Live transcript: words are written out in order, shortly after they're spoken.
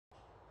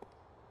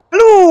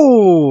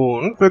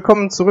und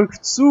willkommen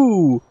zurück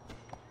zu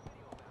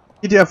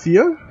GTA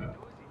 4.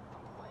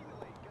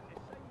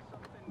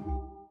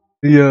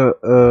 Wir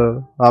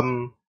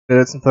haben in der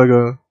letzten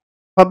Folge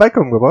ein paar Bike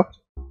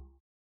umgebracht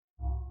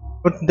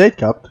und ein Date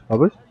gehabt,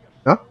 glaube ich.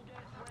 Ja.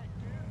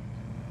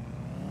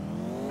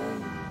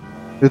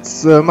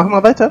 Jetzt machen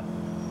wir weiter.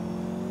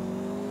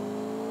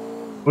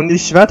 Und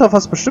ich warte auf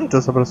was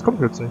Bestimmtes, aber das kommt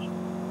jetzt nicht.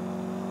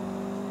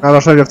 Ja,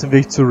 wahrscheinlich auf dem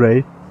Weg zu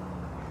Ray.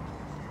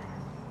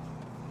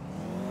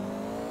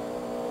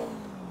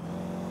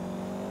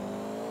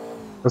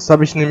 Das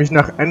habe ich nämlich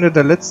nach Ende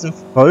der letzten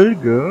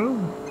Folge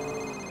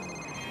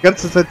die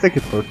ganze Zeit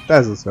weggedrückt. Da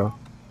ist es ja.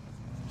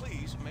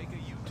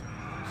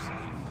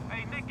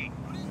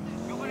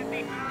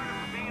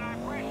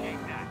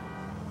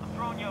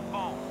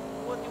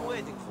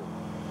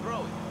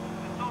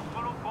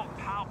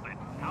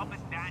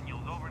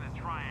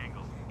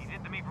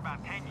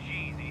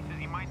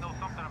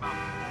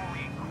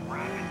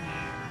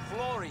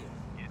 Florian.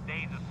 Your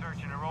days of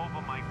searching are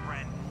over, my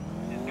friend.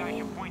 This guy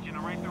should point you in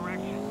the right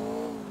direction.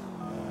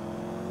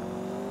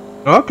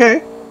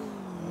 Okay.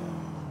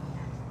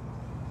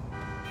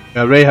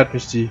 Ja, Ray hat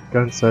mich die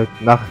ganze Zeit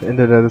nach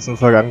Ende der letzten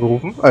Folge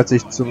angerufen, als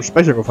ich zum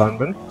Speicher gefahren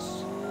bin.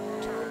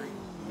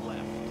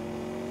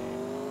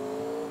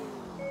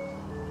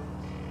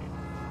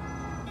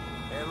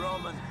 Hey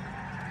Roman,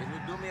 can you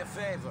do me a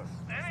favor?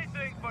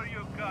 Anything for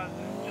you,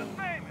 cousin. Just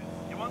famous.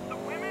 You want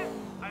some women?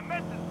 I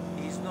met them.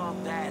 He's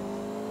not dead.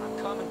 I'm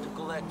coming to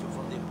collect you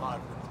from the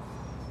apartment.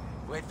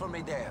 Wait for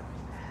me there.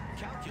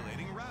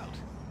 Calculating route.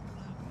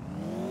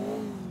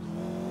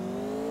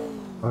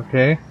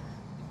 Okay.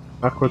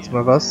 Mach kurz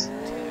mal was.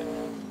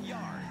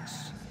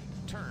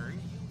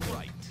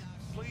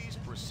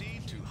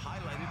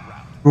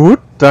 Gut,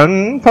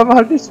 dann fahren wir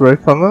halt nicht Ray,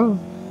 fahren wir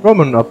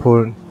Roman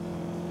abholen.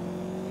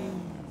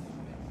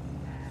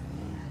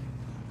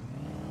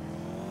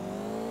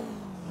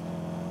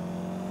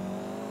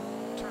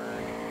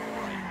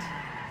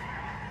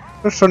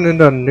 Das ist schon in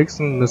der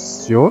nächsten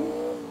Mission.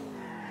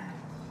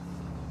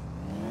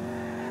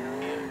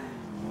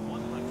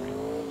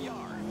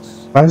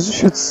 Weiß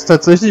ich jetzt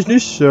tatsächlich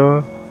nicht.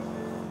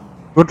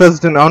 Gut, dass ich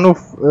den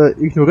Anruf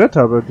ignoriert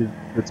habe, die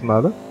letzten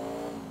Male.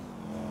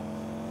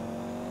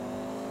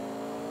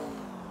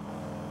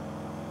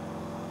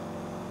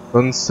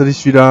 Sonst hätte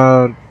ich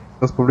wieder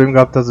das Problem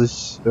gehabt, dass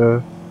ich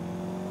die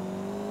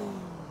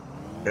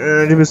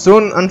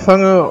Mission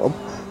anfange,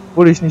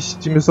 obwohl ich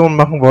nicht die Mission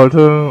machen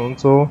wollte und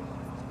so.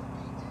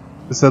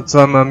 Ist ja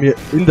zweimal mir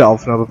in der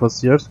Aufnahme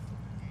passiert.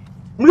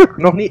 Zum Glück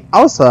noch nie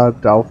außerhalb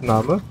der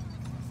Aufnahme.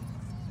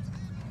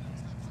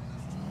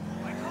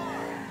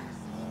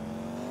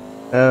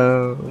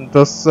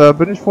 Das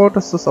bin ich froh,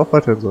 dass das auch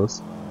weiterhin so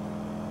ist.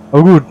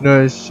 Aber gut,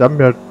 ne, ich habe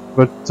mir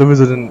halt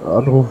sowieso den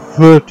Anruf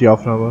für die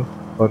Aufnahme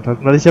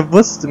kontaktiert, weil ich ja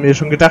wusste, mir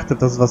schon gedacht habe,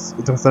 dass es was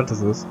Interessantes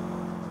ist.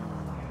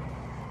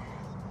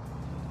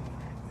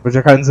 Würde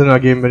ja keinen Sinn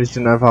ergeben, wenn ich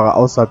den einfach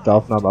außerhalb der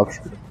Aufnahme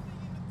abspiele.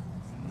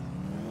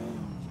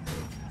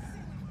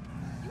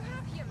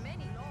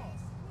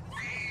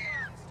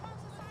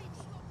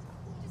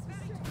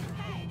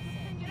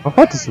 Was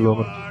wolltest du,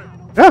 Roman?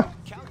 Ja!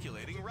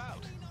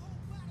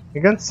 Die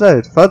ganze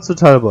Zeit. Fahr zu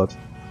Talbot.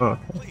 Ah,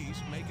 okay.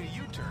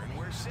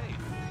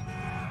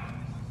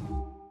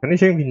 Kann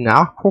ich irgendwie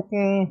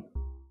nachgucken?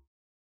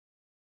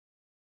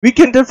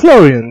 Weekend in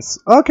Florians.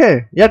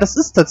 Okay. Ja, das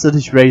ist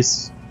tatsächlich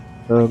Rays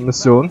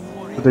Mission,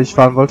 zu der ich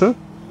fahren wollte.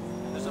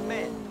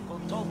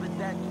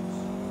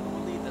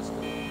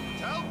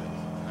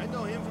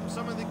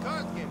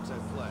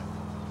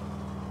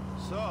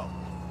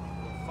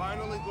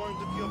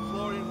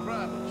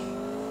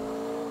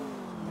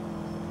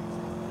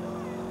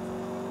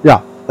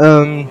 Ja,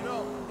 You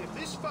know, if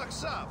this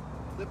fucks up,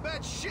 the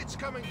bad shit's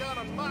coming down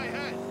on my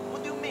head.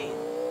 What do you mean?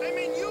 I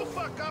mean, you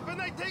fuck up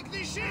and I take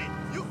this shit.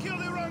 You kill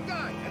the wrong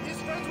guy, and his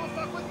friends will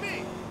fuck with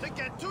me to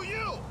get to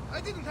you. I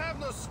didn't have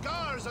no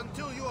scars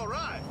until you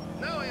arrived.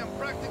 Now I am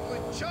practically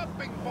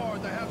chopping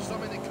board. I have so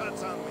many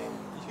cuts on me.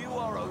 You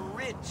are a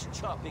rich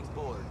chopping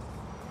board.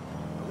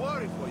 I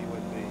worry for you,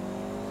 NB.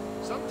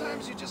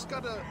 Sometimes you just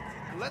gotta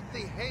let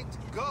the hate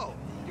go.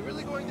 You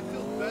really going to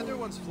feel better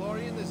once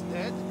Florian is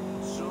dead?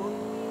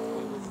 Soon,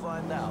 we will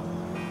find out.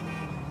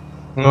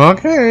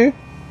 Okay.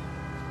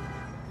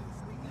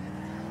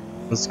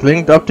 Das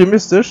klingt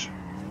optimistisch.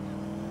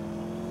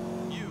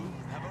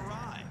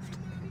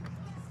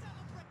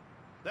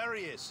 There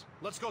he is.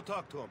 Let's go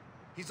talk to him.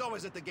 He's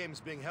always at the games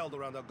being held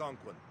around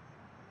Algonquin.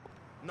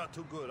 Not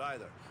too good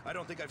either. I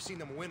don't think I've seen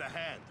him win a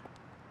hand.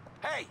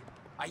 Hey,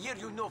 I hear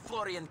you know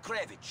Florian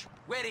Cravic.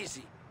 Where is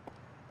he?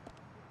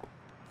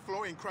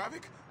 Florian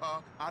Cravic?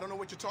 I don't know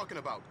what you're talking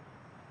about.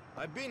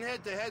 I've been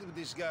head-to-head with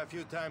this guy a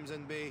few times,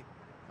 NB.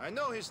 I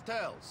know his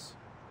tells.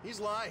 He's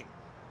lying.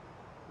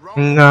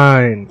 Wrong.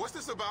 Nein. What's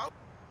this about?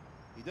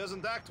 He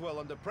doesn't act well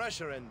under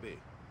pressure, NB.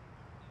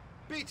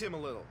 Beat him a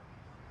little.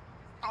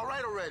 All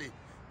right already.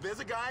 There's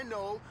a guy I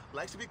know,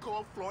 likes to be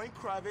called Florian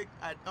Cravic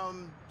at,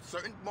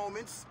 certain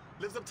moments.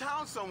 Lives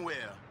uptown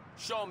somewhere.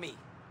 Show me.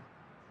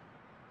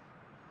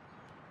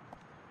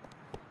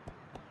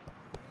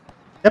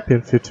 Ich hab hier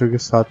ein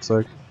viertüriges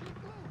Fahrzeug.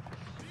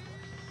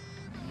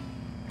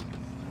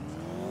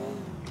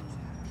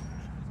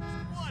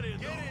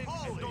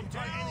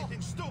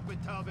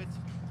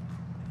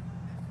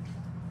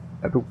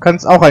 Ja, du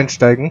kannst auch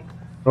einsteigen,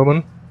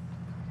 Roman.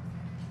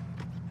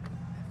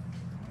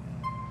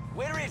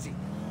 Where is he?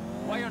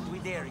 Why aren't we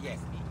there yet?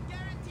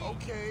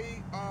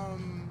 Okay,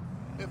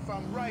 if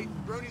I'm right,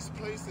 Bernie's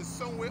place is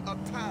somewhere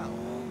uptown.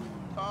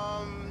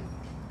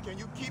 Can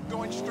you keep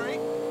going straight?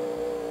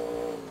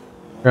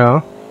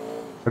 Ja,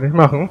 kann ich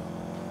machen.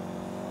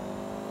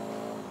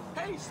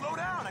 Hey, slow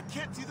down, I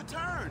can't see the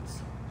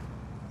turns.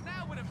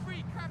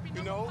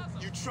 You know,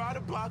 you try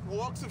to block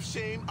walks of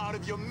shame out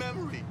of your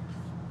memory.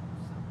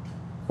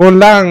 Wo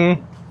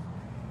lang?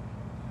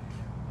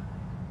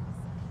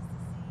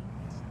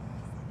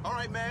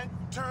 Alright, man,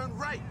 turn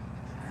right.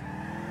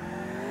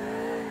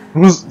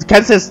 Du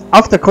kannst es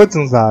auf der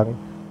Kreuzung sagen.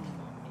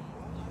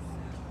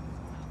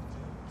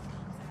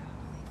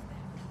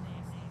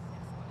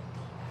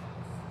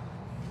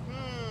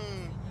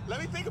 Let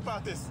me think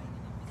about this.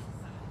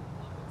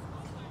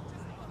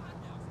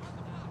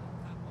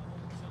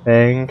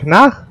 Denk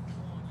nach.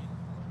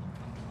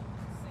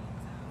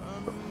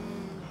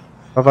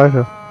 Fahr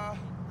weiter.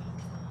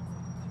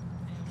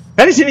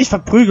 Kann ich dich nicht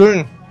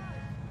verprügeln?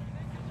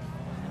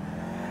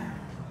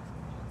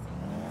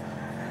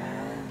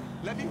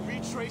 Let me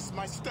retrace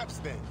my steps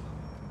then.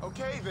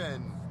 Okay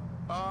then.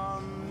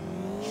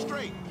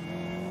 Straight.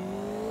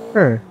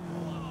 Okay.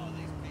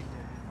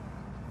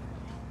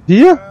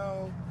 Hier?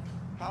 Well,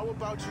 how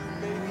about you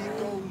maybe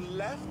go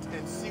left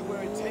and see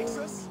where it takes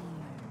us?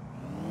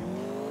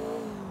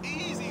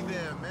 Easy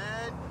there,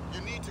 man.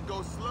 You need to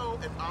go slow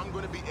if I'm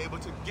gonna be able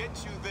to get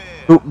you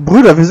there. Du,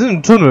 Brüder, wir sind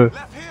im Tunnel.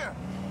 Left here.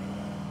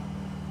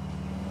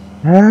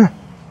 Hä?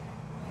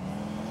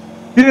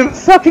 Wir sind im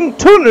fucking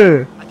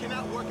Tunnel. I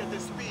cannot work at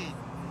this speed.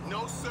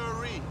 No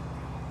siree.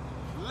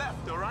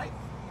 Left, alright?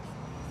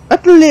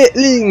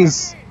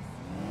 Links.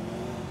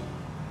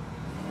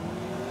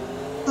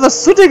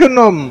 Was zu dir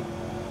genommen?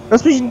 Du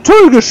hast mich in den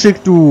Tunnel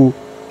geschickt, du.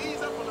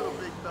 Ease up a little,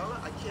 big fella.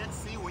 I can't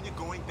see when you're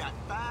going that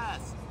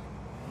fast.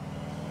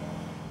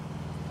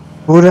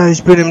 Bruder,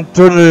 ich bin im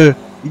Tunnel.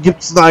 Hier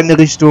gibt's nur eine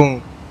Richtung.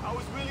 I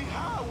was really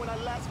high when I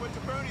last went to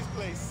Bernie's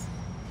place.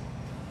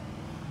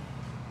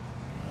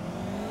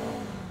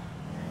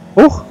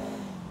 Hoch.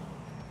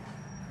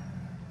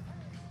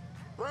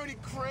 Bernie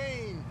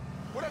Crane,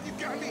 what have you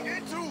got me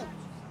into?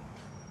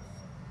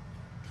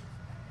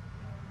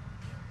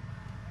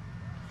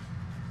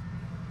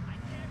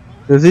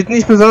 Der sieht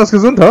nicht besonders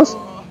gesund aus.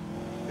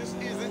 This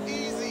isn't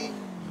easy.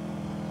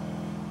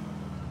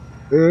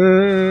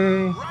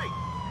 Right. Right.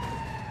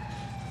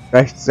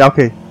 Rechts, ja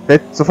okay.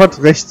 Werd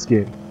sofort rechts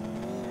gehen.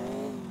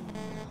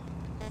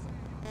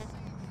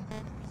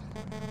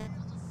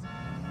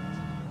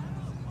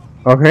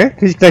 Okay,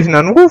 krieg ich gleich einen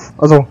Anruf?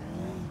 Also,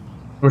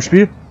 im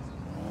Spiel?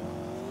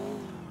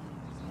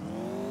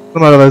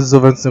 Normalerweise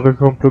so, wenn es eine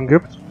Rückkopplung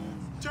gibt.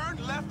 Turn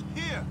left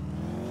here.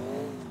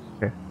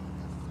 Okay.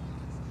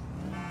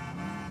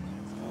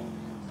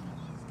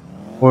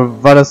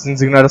 Oder war das ein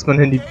Signal, dass mein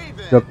Handy... Okay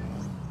Ja, then.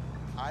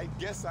 I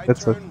guess I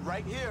That's turn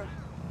right here.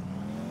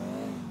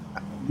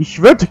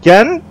 ich würde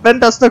gern, wenn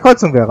das eine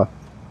Kreuzung wäre.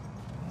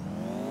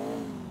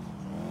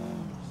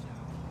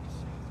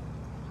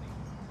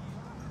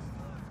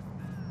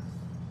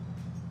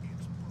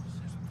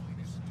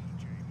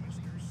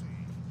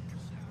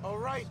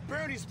 Alright,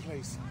 Bernie's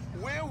place.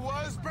 Where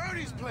was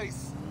Bernie's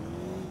place?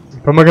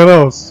 Komm mal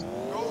geradeaus.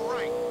 Go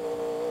right.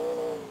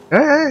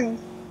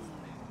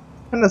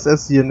 Ich kann das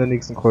erst hier in der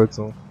nächsten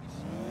Kreuzung.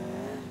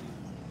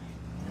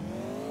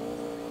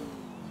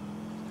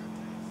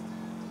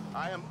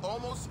 I am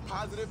almost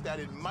positive that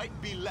it might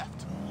be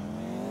left.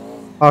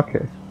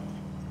 Okay.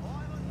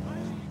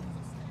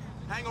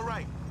 Hang a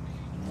right.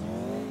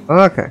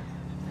 Okay.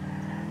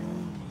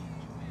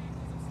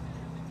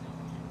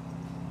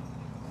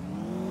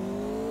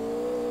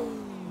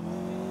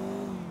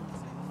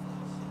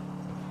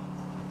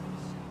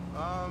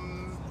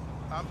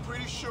 I'm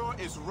pretty sure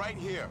it's right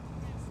here.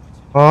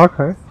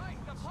 Okay.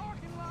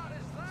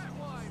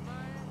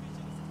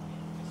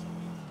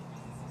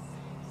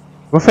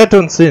 Wo fährt er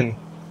uns hin?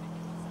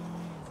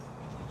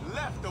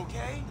 Left,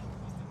 okay?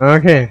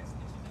 Okay.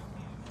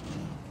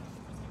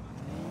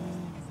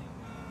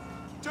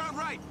 Turn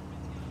right.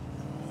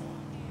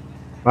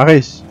 Mach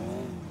ich.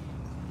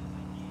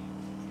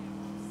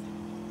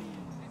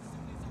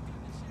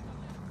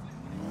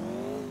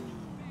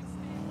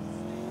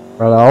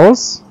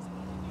 Geradeaus.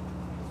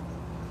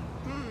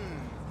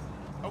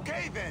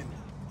 Okay then.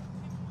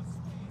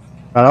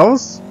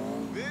 Geradeaus.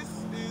 This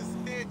is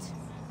it.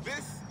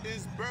 This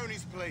is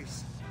Bernie's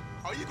place.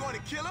 Are you going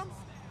to kill him?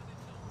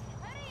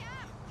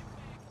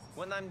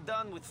 When I'm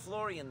done with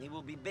Florian, he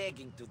will be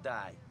begging to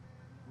die.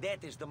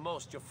 That is the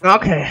most your friend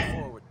Okay.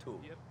 looks forward to.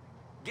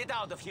 Get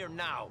out of here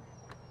now.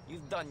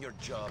 You've done your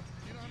job.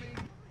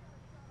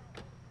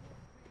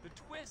 The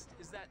twist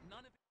is that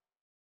none of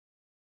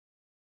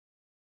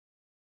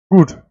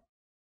Gut.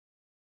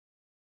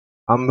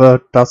 Haben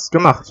wir das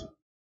gemacht.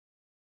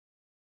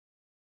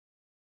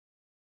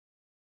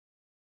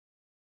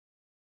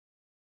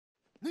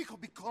 Nico,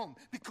 be calm.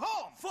 Be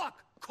calm.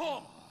 Fuck,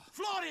 calm.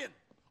 Florian,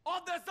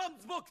 odnesam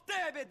zbog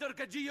tebe,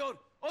 drgađijor,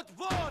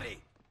 otvori.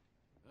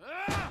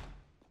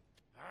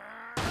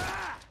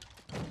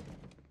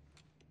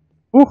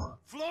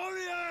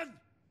 Florian!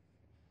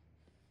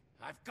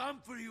 I've come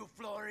for you,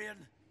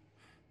 Florian.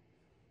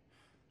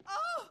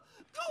 Oh,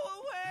 go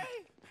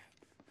away!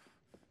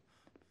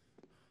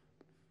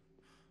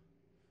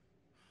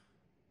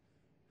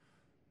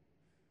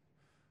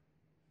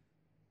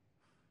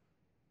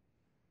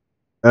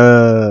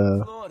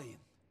 Florian.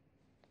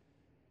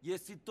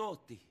 Jesi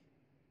toti?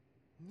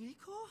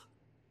 Nico?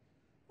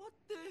 What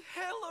the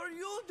hell are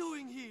you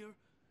doing here?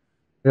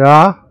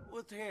 Ja,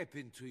 What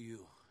happened to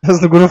you? das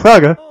ist eine gute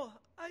Frage. Oh,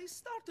 I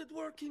started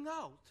working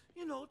out.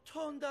 You know,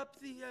 toned up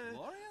the,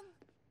 Florian?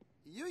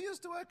 You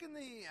used to work in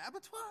the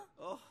abattoir?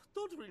 Oh,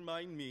 don't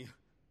remind me.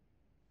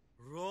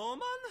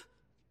 Roman?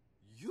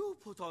 You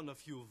put on a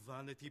few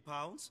vanity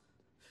pounds.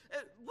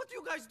 What are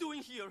you guys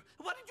doing here?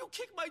 Why did you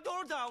kick my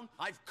door down?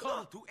 I've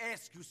come to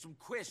ask you some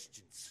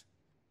questions.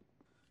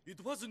 It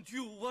wasn't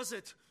you, was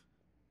it?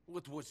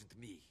 What wasn't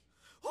me?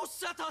 Who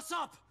set us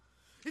up?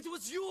 It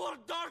was you or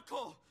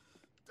Darko.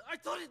 I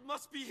thought it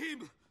must be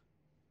him.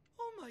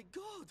 Oh my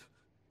god.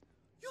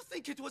 You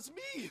think it was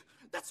me?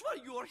 That's why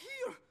you are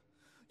here.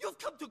 You've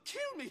come to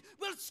kill me.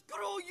 Well,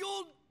 screw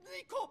you,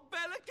 Nico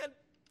Bellic and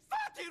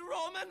Fatty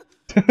Roman.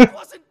 It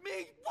wasn't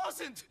me,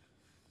 wasn't.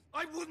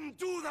 I wouldn't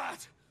do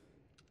that.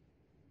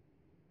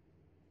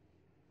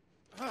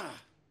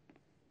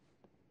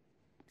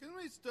 Can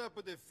we stop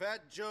with the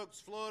fat jokes,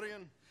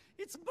 Florian?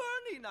 It's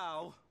Bernie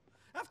now.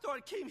 After I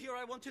came here,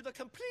 I wanted a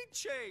complete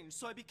change,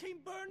 so I became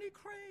Bernie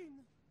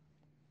Crane.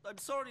 I'm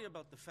sorry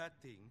about the fat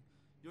thing.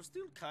 You're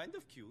still kind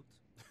of cute.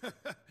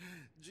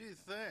 Gee,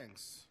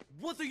 thanks.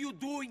 What are you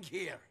doing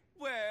here?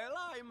 Well,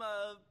 I'm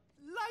a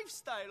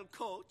lifestyle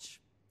coach,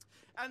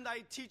 and I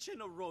teach an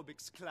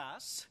aerobics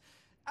class,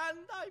 and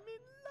I'm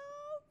in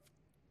love.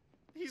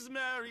 He's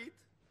married.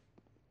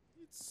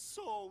 It's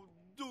so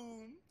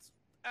doomed.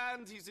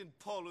 And he's in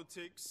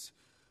politics.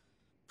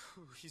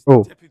 He's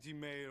the deputy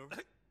mayor.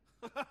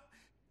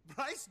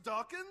 Bryce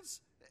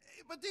Dawkins?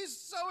 But he's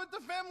so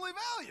into family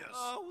values.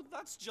 Oh,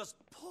 that's just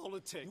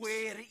politics.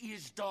 Where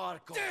is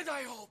Darko? Dead,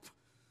 I hope.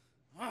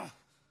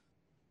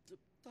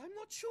 I'm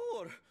not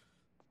sure.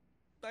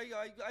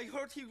 I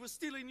heard he was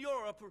still in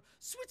Europe or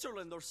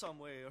Switzerland or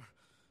somewhere.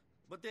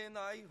 But then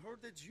I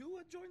heard that you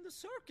had joined the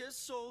circus,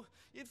 so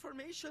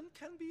information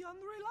can be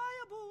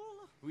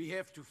unreliable. We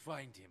have to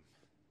find him.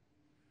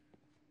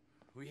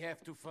 We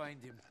have to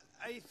find him.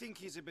 I think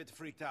he's a bit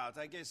freaked out.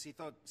 I guess he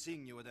thought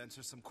seeing you would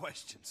answer some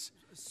questions.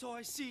 So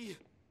I see.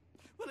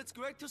 Well, it's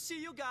great to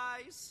see you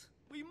guys.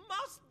 We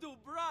must do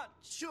brunch.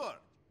 Sure.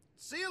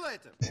 See you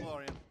later,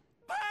 Florian.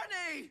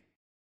 Bernie!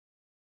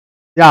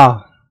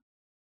 Ja,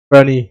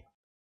 Bernie.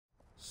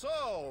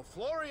 So,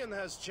 Florian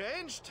has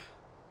changed?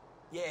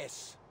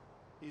 Yes.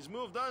 He's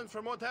moved on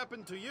from what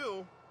happened to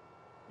you.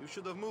 You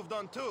should have moved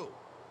on too.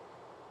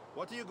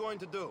 What are you going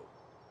to do?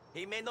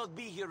 He may not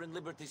be here in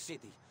Liberty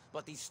City,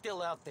 but he's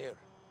still out there.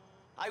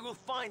 I will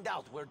find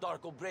out where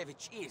Darko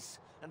Brevic is,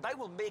 and I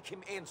will make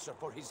him answer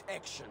for his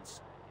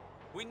actions.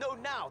 We know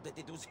now that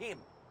it was him.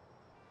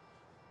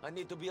 I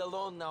need to be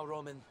alone now,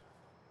 Roman.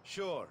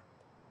 Sure.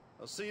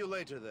 I'll see you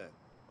later then.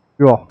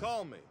 Ja,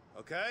 Call me,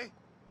 okay?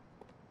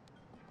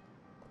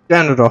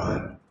 gerne doch.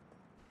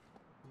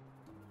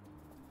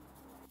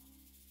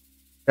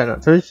 Ja,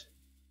 natürlich.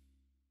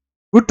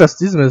 Gut, dass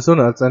diese Mission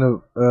als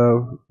eine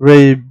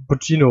Ray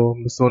Buccino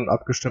Mission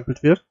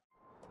abgestempelt wird.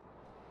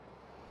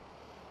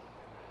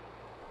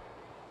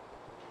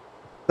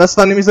 Das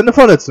war nämlich seine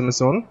vorletzte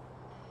Mission.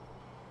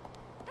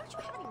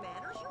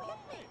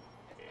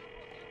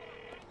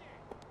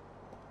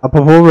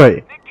 Apropos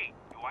Ray. Nicky,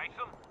 you like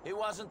some? He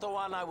wasn't the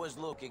one I was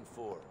looking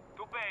for.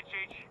 Too bad,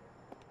 Cheech.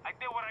 I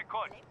did what I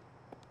could.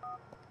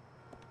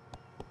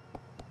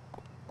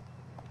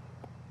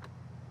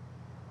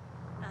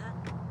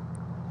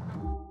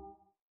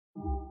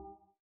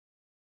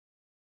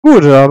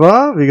 Gut,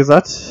 aber wie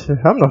gesagt,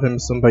 wir haben noch eine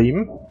Mission bei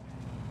ihm.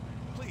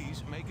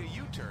 Please make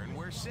a U-turn.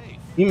 We're safe.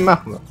 Die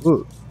machen wir.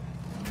 Gut.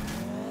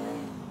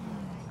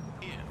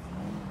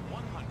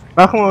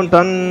 Machen wir und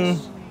dann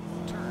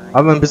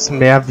haben wir ein bisschen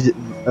mehr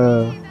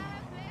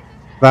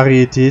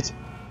Varietät.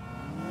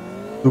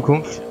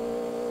 Zukunft.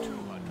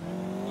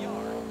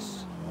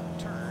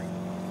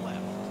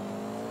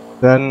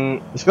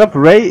 Denn ich glaube,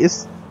 Ray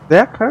ist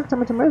der Charakter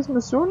mit den meisten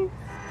Missionen.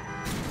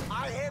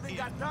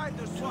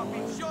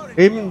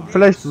 Eben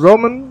vielleicht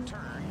Roman.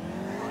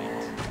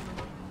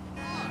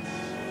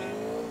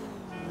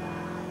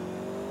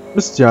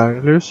 Müsste ja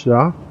eigentlich,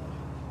 ja.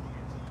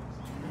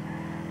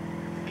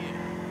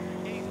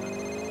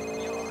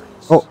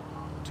 Oh,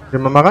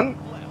 gehen wir mal ran.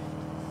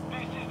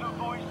 This is the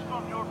voice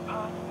from your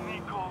past,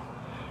 Nico.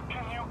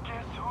 Can you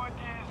guess who it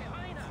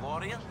is?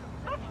 Florian?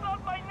 That's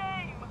not my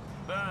name!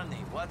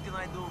 Bernie, what can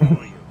I do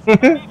for you? I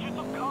need you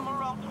to come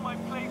around to my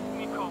place,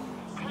 Nico.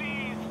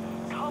 Please,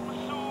 come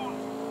soon.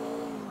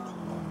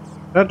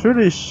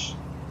 Natürlich.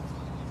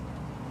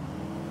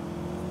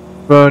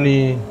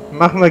 Bernie,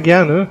 machen wir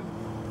gerne.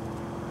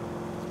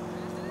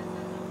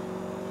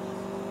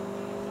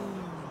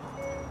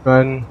 Ich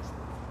meine,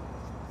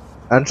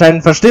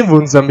 anscheinend verstehen wir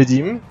uns ja mit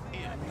ihm.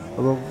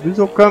 Aber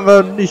wieso können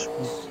wir nicht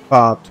ein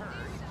paar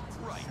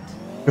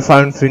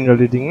Gefallen für ihn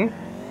erledigen?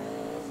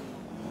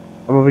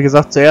 Aber wie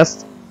gesagt,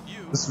 zuerst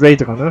ist Ray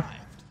dran, ne?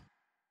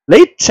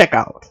 Late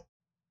Checkout.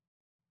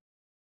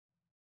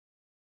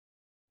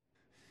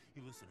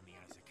 You listen to me,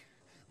 Isaac.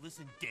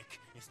 Listen, Dick.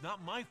 It's not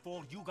my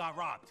fault you got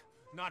robbed.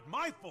 Not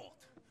my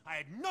fault. I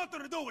had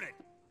nothing to do with it.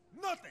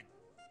 Nothing.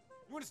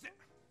 You understand?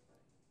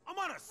 I'm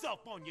on a cell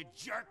phone, you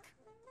jerk.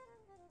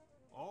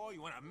 Oh,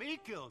 you want me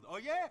killed? Oh,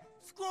 yeah?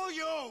 Screw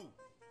you!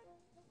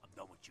 I'm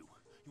done with you.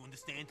 You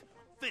understand?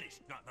 I'm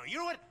finished. No, you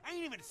know what? I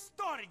ain't even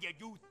started yet,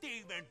 you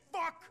thieving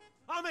fuck!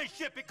 I'm in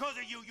shit because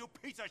of you, you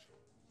piece of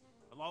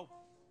Hello?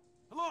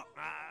 Hello?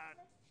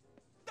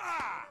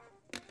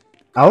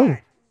 Ow.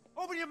 ahead.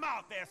 Open your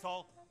mouth,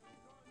 asshole!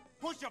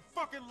 Push your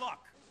fucking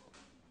luck!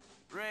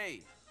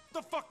 Ray,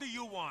 The fuck do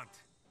you want?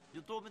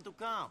 you told me to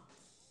come.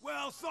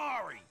 Well,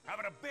 sorry.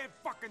 Having a bad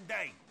fucking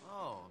day.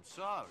 Oh, I'm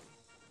sorry.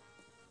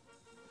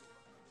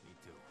 Me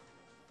too.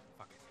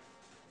 Fuck it.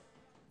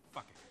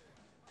 Fuck it.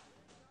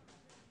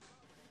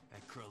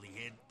 That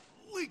curly-head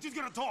leech is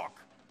gonna talk!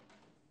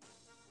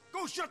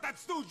 Go shut that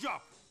stooge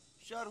up!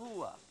 Shut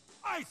who up?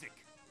 Isaac,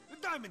 the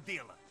diamond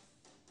dealer.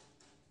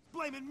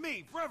 Blaming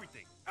me for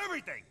everything.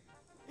 Everything!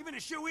 Even the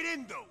shit we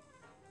didn't do.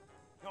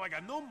 Now I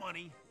got no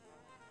money,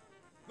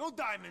 no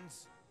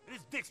diamonds, and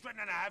his dick's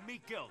threatening to have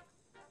me killed.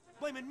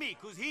 Blaming me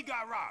because he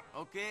got robbed.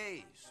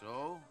 Okay,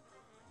 so?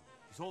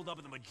 He's holed up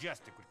in the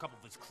Majestic with a couple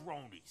of his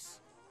cronies.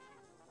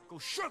 Go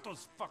shut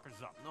those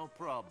fuckers up. No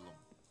problem.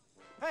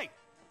 Hey,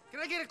 can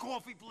I get a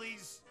coffee,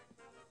 please?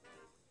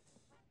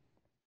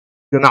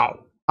 Genau.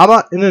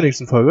 Aber in der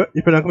nächsten Folge.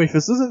 Ich bedanke mich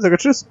fürs Zusehen, sage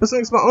tschüss, bis zum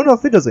nächsten Mal und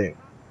auf Wiedersehen.